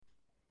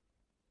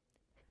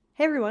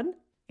Hey everyone,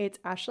 it's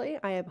Ashley.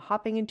 I am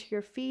hopping into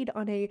your feed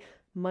on a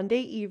Monday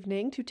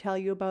evening to tell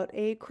you about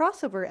a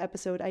crossover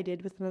episode I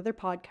did with another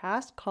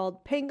podcast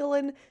called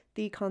Pangolin,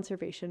 the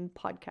Conservation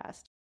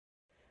Podcast.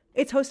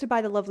 It's hosted by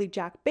the lovely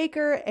Jack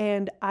Baker,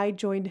 and I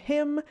joined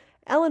him,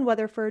 Ellen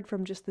Weatherford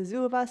from Just the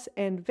Zoo of Us,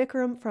 and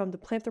Vikram from the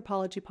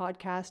Planthropology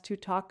Podcast to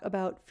talk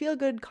about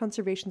feel-good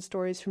conservation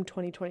stories from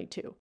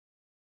 2022.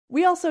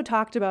 We also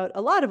talked about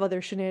a lot of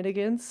other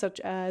shenanigans, such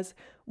as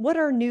what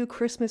are new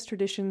Christmas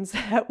traditions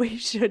that we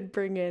should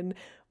bring in.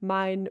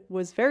 Mine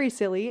was very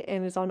silly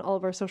and is on all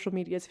of our social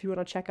medias if you want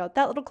to check out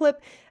that little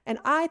clip. And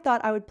I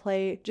thought I would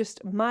play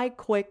just my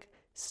quick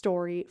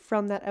story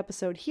from that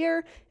episode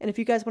here. And if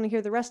you guys want to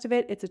hear the rest of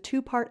it, it's a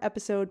 2-part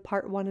episode.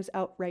 Part 1 is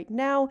out right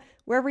now.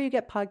 Wherever you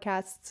get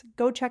podcasts,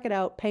 go check it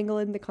out.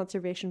 Pangolin, the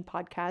Conservation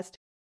Podcast.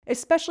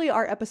 Especially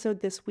our episode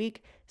this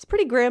week. It's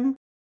pretty grim.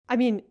 I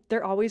mean,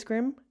 they're always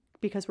grim,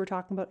 because we're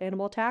talking about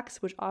animal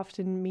attacks, which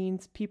often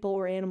means people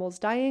or animals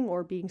dying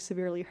or being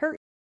severely hurt.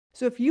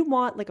 So if you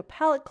want like a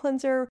palate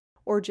cleanser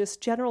or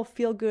just general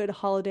feel-good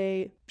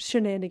holiday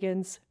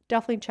shenanigans,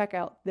 definitely check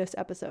out this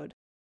episode.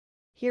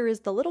 Here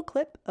is the little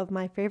clip of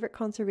my favorite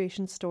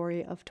conservation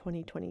story of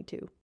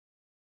 2022.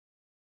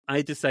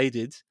 I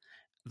decided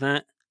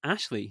that,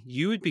 Ashley,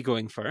 you would be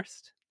going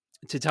first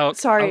to talk...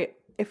 Sorry,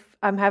 if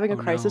I'm having a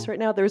crisis right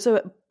now. There's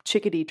a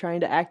chickadee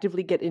trying to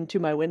actively get into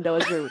my window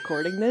as we're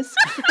recording this.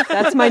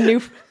 That is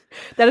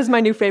my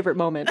new favorite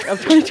moment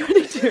of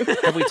 2022.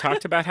 Have we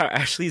talked about how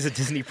Ashley's a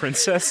Disney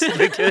princess?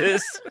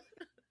 Because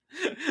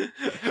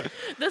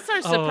that's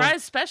our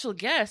surprise special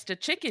guest, a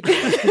chickadee.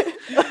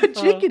 A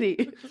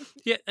chickadee.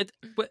 Yeah,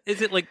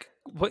 is it like,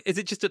 what is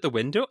it just at the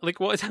window? Like,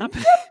 what is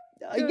happening?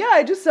 Yeah,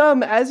 I just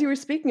as you were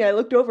speaking, I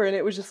looked over and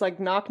it was just like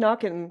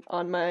knocking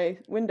on my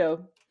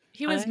window.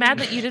 He was mad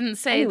that you didn't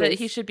say that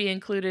he should be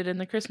included in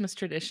the Christmas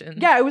tradition.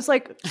 Yeah, it was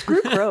like, screw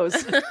crows.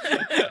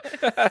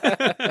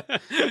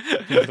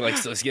 Nobody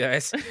likes those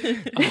guys.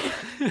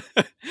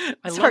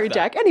 Sorry,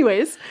 Jack.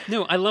 Anyways.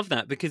 No, I love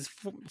that because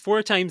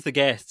 4 times the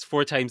guests,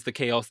 4 times the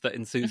chaos that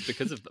ensues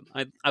because of them.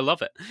 I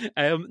love it.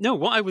 No,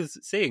 what I was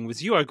saying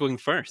was you are going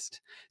first.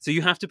 So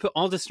you have to put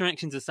all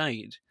distractions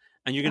aside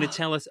and you're going to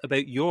tell us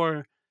about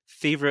your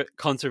favorite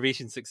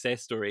conservation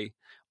success story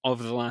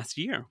of the last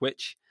year,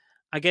 which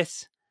I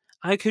guess...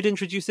 I could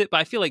introduce it, but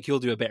I feel like you'll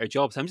do a better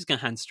job. So I'm just going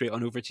to hand straight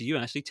on over to you,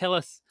 Ashley. Tell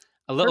us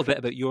a little bit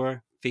about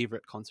your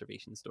favorite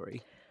conservation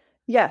story.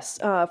 Yes.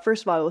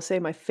 First of all, I will say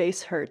my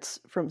face hurts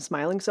from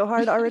smiling so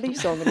hard already,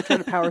 so I'm going to try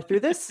to power through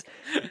this.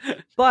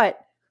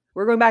 But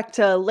we're going back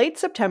to late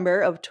September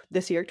of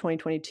this year,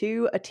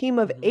 2022. A team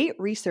of 8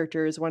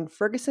 researchers went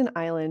Ferguson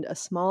Island, a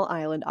small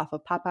island off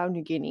of Papua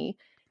New Guinea.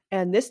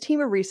 And this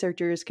team of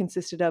researchers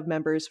consisted of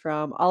members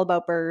from All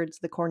About Birds,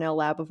 the Cornell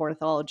Lab of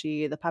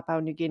Ornithology, the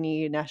Papua New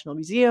Guinea National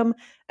Museum,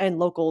 and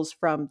locals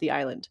from the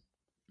island.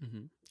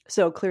 Mm-hmm.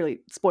 So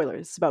clearly,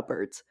 spoilers, it's about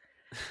birds.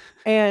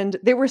 And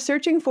they were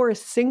searching for a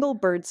single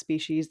bird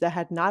species that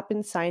had not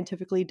been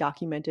scientifically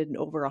documented in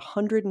over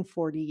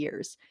 140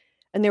 years.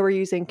 And they were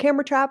using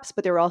camera traps,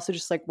 but they were also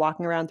just like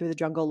walking around through the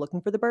jungle looking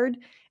for the bird,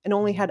 and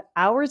only had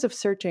hours of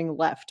searching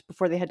left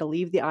before they had to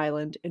leave the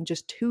island, and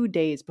just 2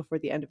 days before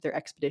the end of their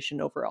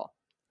expedition overall.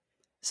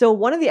 So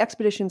one of the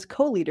expedition's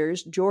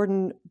co-leaders,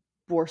 Jordan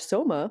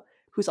Borsoma,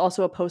 who's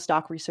also a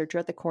postdoc researcher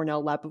at the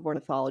Cornell Lab of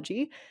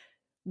Ornithology,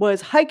 was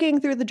hiking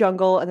through the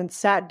jungle and then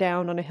sat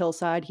down on a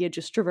hillside he had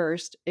just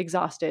traversed,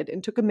 exhausted,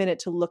 and took a minute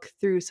to look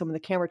through some of the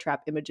camera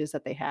trap images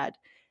that they had.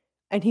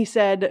 And he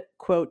said,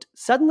 quote,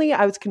 "Suddenly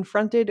I was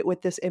confronted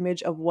with this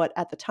image of what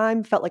at the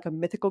time felt like a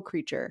mythical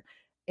creature.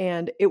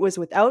 And it was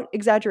without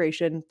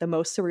exaggeration the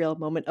most surreal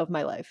moment of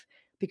my life.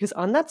 Because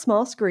on that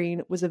small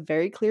screen was a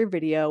very clear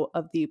video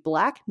of the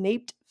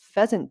black-naped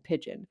pheasant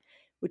pigeon,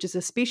 which is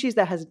a species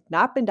that has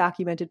not been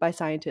documented by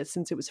scientists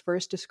since it was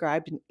first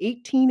described in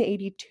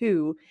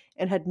 1882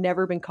 and had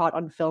never been caught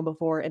on film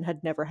before and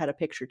had never had a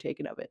picture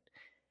taken of it."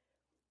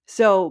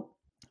 So...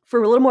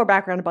 for a little more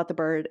background about the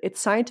bird, its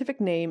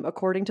scientific name,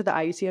 according to the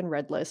IUCN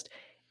Red List,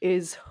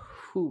 is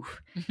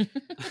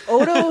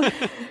Odo.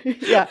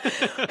 Yeah,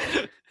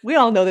 we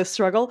all know this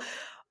struggle.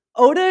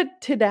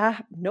 Otidipaps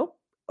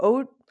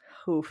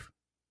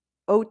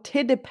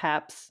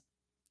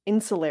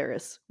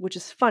insularis, which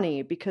is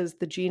funny because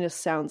the genus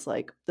sounds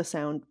like the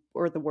sound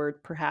or the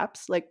word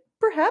perhaps, like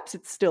perhaps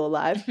it's still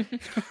alive.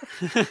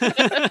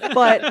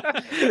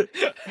 But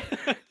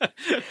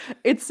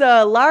it's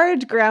a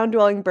large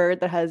ground-dwelling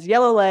bird that has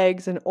yellow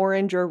legs, an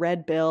orange or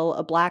red bill,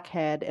 a black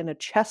head, and a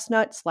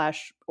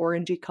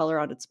chestnut/orangey color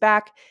on its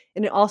back.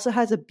 And it also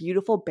has a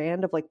beautiful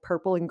band of like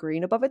purple and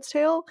green above its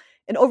tail.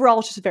 And overall,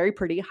 it's just very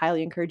pretty.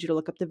 Highly encourage you to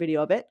look up the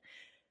video of it.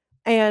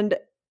 And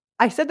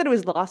I said that it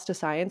was lost to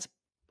science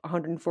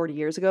 140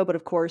 years ago, but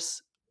of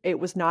course, it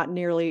was not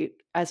nearly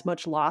as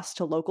much lost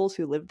to locals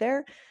who lived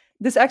there.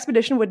 This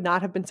expedition would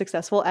not have been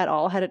successful at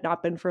all had it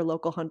not been for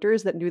local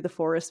hunters that knew the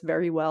forest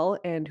very well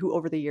and who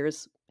over the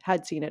years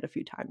had seen it a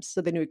few times,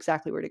 so they knew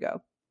exactly where to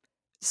go.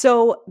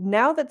 So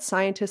now that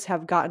scientists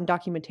have gotten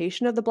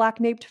documentation of the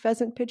black-naped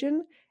pheasant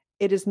pigeon,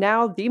 It is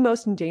now the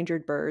most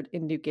endangered bird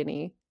in New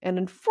Guinea, and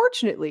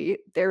unfortunately,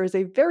 there is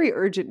a very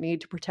urgent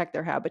need to protect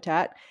their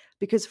habitat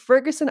because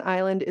Ferguson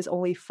Island is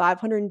only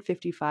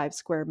 555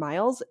 square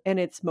miles and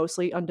it's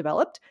mostly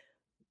undeveloped.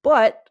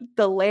 But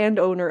the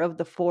landowner of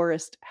the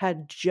forest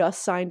had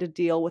just signed a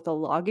deal with a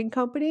logging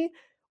company,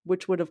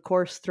 which would, of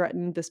course,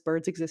 threaten this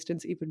bird's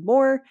existence even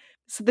more.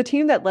 So the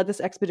team that led this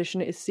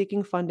expedition is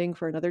seeking funding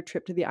for another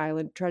trip to the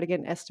island to try to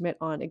get an estimate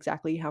on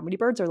exactly how many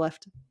birds are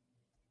left.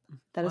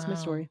 That is my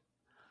story.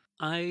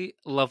 I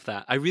love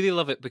that. I really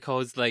love it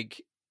because,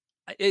 like,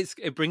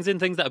 it brings in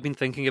things that I've been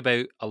thinking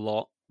about a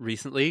lot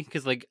recently.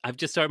 Because, like, I've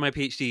just started my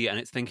PhD and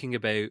it's thinking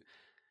about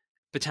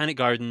botanic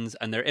gardens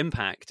and their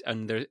impact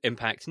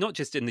not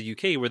just in the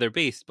UK where they're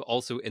based, but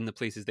also in the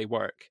places they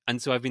work.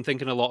 And so I've been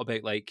thinking a lot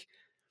about, like,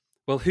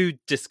 well, who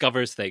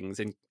discovers things,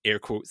 in air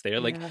quotes there,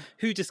 like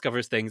who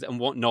discovers things and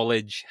what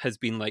knowledge has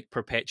been like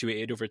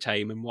perpetuated over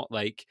time and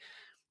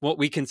what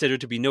we consider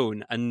to be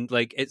known. And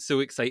like, it's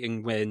so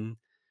exciting when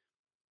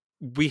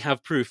we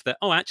have proof that,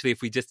 oh, actually,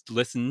 if we just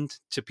listened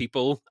to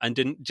people and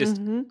didn't just,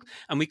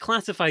 and we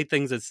classified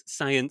things as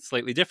science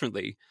slightly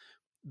differently,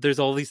 there's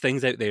all these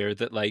things out there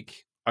that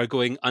like are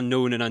going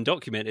unknown and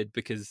undocumented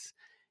because,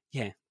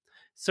 yeah,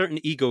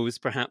 certain egos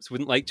perhaps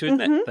wouldn't like to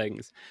admit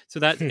things. So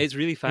it's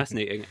really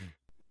fascinating.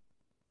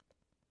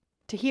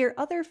 To hear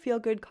other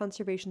feel-good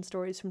conservation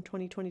stories from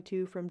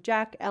 2022 from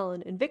Jack,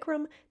 Ellen, and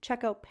Vikram,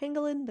 check out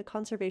Pangolin, the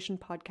conservation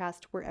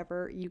podcast,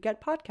 wherever you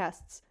get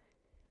podcasts.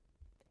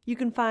 You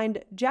can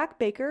find Jack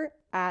Baker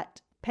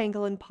at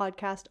Pangolin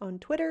Podcast on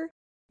Twitter.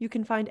 You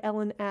can find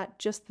Ellen at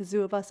Just the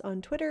Zoo of Us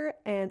on Twitter.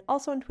 And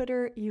also on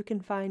Twitter, you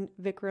can find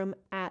Vikram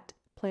at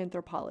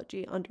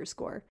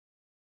Planthropology_.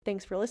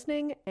 Thanks for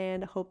listening,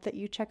 and hope that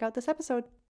you check out this episode.